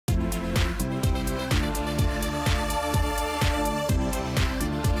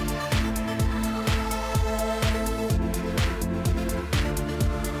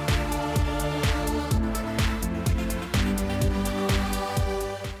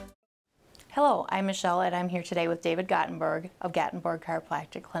Hello, I'm Michelle and I'm here today with David Gottenborg of Gottenborg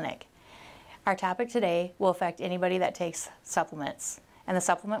Chiropractic Clinic. Our topic today will affect anybody that takes supplements, and the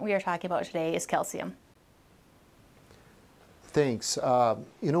supplement we are talking about today is calcium. Thanks.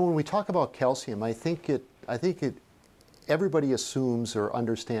 When we talk about calcium, I think everybody assumes or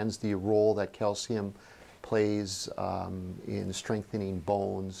understands the role that calcium plays in strengthening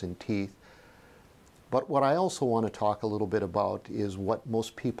bones and teeth. But what I also want to talk a little bit about is what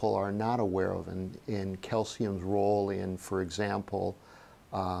most people are not aware of in calcium's role in, for example,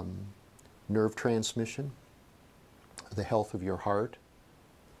 nerve transmission, the health of your heart,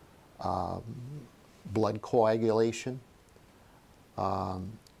 blood coagulation,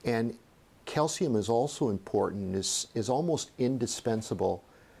 and calcium is also important, is almost indispensable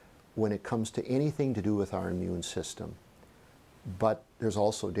when it comes to anything to do with our immune system. But there's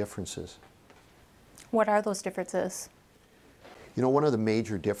also differences. What are those differences? You know, one of the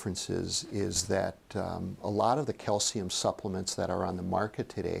major differences is that a lot of the calcium supplements that are on the market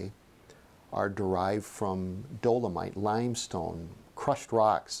today are derived from dolomite, limestone, crushed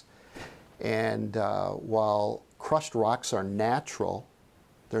rocks. And while crushed rocks are natural,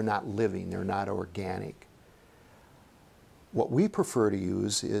 they're not living, they're not organic. What we prefer to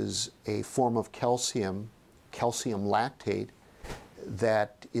use is a form of calcium lactate,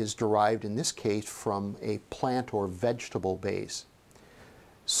 that is derived in this case from a plant or vegetable base.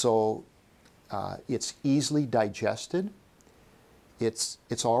 So it's easily digested.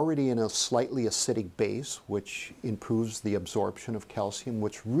 It's already in a slightly acidic base, which improves the absorption of calcium,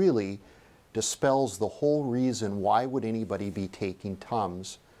 which really dispels the whole reason why would anybody be taking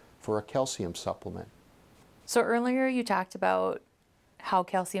Tums for a calcium supplement. So earlier you talked about how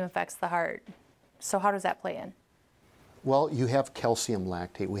calcium affects the heart. So how does that play in? Well, you have calcium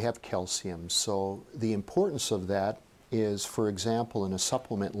lactate, we have calcium, so the importance of that is, for example, in a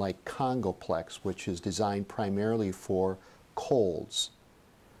supplement like Congoplex, which is designed primarily for colds.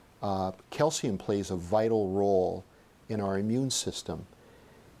 Calcium plays a vital role in our immune system.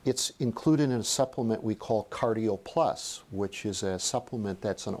 It's included in a supplement we call Cardio Plus, which is a supplement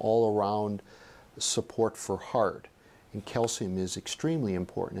that's an all-around support for heart, and calcium is extremely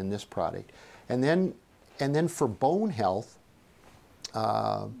important in this product. And then for bone health,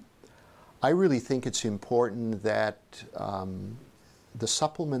 I really think it's important that the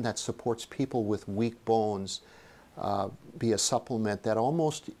supplement that supports people with weak bones be a supplement that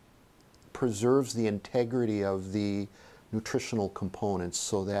almost preserves the integrity of the nutritional components,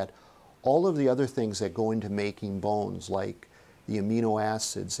 so that all of the other things that go into making bones, like the amino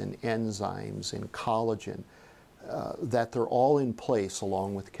acids and enzymes and collagen, that they're all in place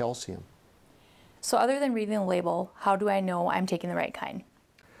along with calcium. So other than reading the label, how do I know I'm taking the right kind?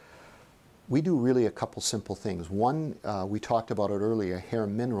 We do really a couple simple things. One, we talked about it earlier, hair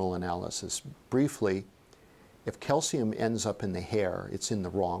mineral analysis. Briefly, if calcium ends up in the hair, it's in the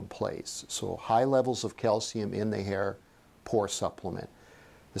wrong place. So high levels of calcium in the hair, poor supplement.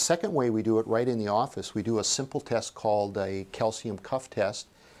 The second way we do it right in the office, we do a simple test called a calcium cuff test,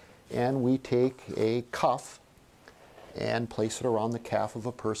 and we take a cuff and place it around the calf of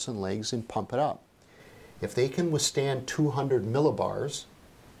a person's legs and pump it up. If they can withstand 200 millibars,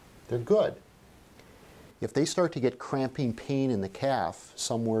 they're good. If they start to get cramping pain in the calf,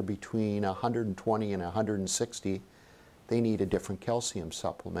 somewhere between 120 and 160, they need a different calcium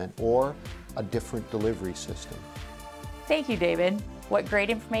supplement or a different delivery system. Thank you, David. What great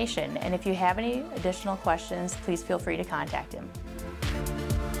information. And if you have any additional questions, please feel free to contact him.